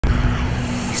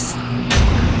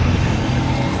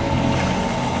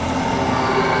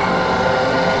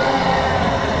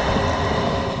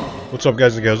What's up,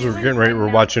 guys and gals? We're getting ready. We're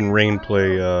watching Rain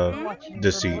play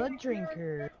Deceit.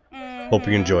 Hope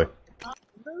you enjoy.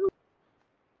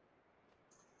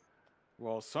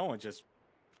 Well, someone just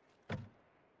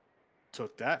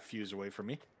took that fuse away from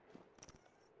me.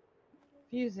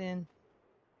 Fuse in.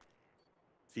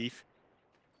 Thief.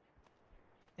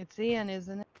 It's Ian,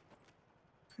 isn't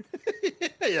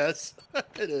it? Yes,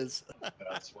 it is.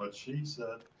 That's what she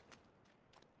said.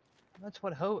 That's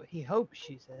what he hopes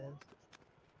she says.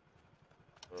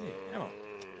 Damn.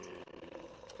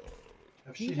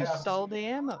 If He she just has stole the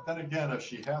ammo. Then again, if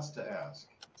she has to ask.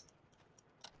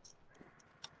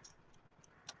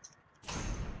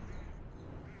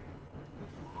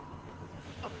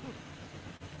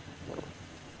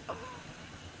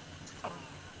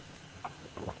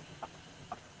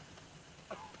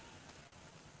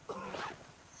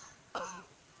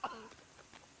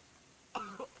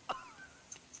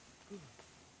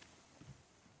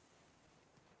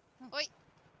 Oi!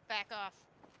 Back off.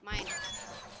 Mine.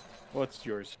 What's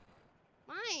yours?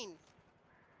 Mine!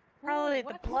 Probably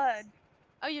the blood.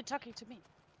 Oh, you're talking to me.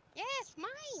 Yes,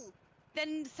 mine!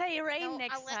 Then say rain No,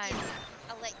 next time.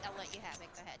 I'll let you have it.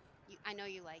 Go ahead. I know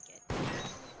you like it.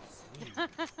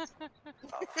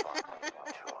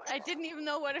 I didn't even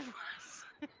know what it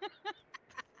was.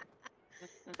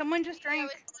 Someone just I drank.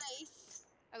 was nice.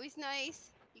 I was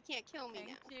nice. You can't kill me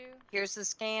now. Thank you. Here's the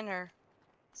scanner.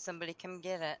 Somebody come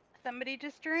get it. Somebody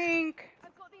just drink.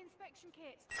 I've got the inspection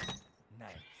kit.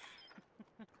 Nice.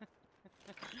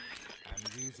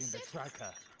 I'm using the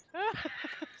tracker.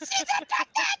 She's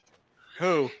infected!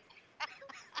 Who?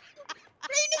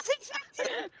 Rain is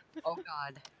infected! Oh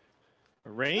God.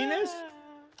 Rain is?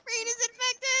 Rain is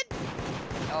infected!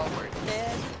 Oh, we're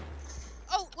dead.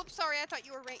 Oh, whoops, sorry. I thought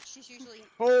you were Rain. She's usually...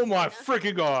 Oh my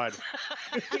freaking God.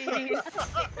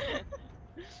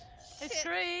 It's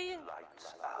tree.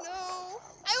 No!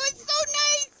 I was so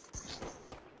nice!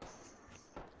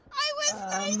 I was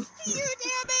nice to you,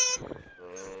 damn it!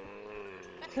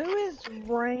 Who is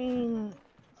Rain?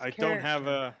 I don't have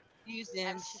a. Use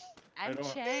him. I'm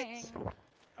don't- Chang.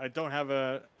 I don't have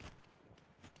a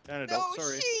antidote. No,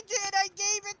 Sorry. she did. I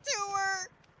gave it to her.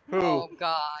 Who? Oh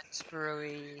God,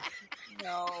 Screwy.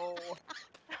 No.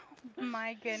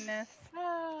 My goodness.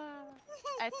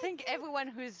 I think everyone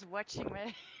who's watching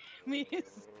me is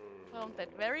found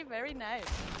that very, very nice.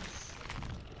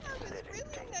 I was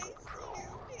really nice to you,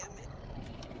 damn it.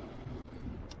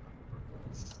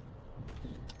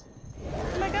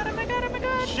 Oh my god, oh my god, oh my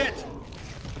god. Shit!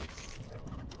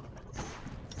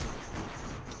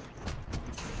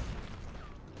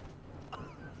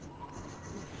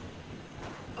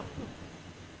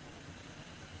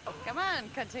 Come on,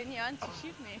 continue on to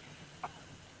shoot me.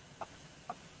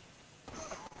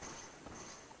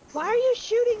 Why are you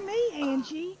shooting me,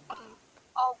 Angie?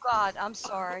 Oh God, I'm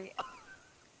sorry.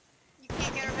 You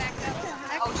can't get her back up.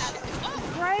 Oh shit.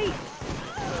 Great.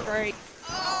 Great.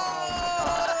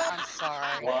 Oh! I'm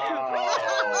sorry. Wow.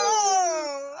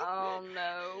 Oh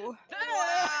no.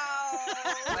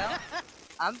 Wow! Well,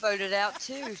 I'm voted out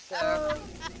too, so.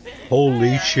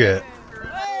 Holy shit.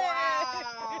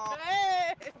 Wow!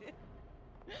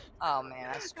 Oh man,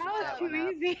 I screwed That was that too one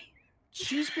up. easy.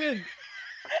 She's been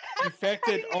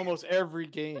infected almost every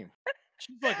game.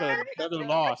 She's like another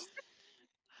lost.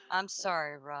 I'm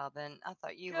sorry, Robin. I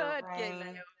thought you were Good game, Rain.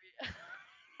 Naomi.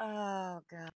 Oh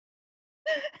God.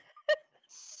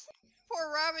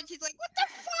 Poor Robin, she's like, what the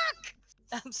fuck?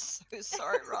 I'm so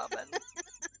sorry, Robin.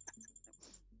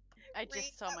 I Rain,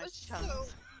 just saw that my was chance. so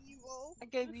evil. I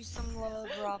gave you some love,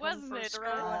 Robin. Wasn't for it,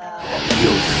 screwing Robin?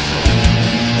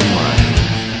 up.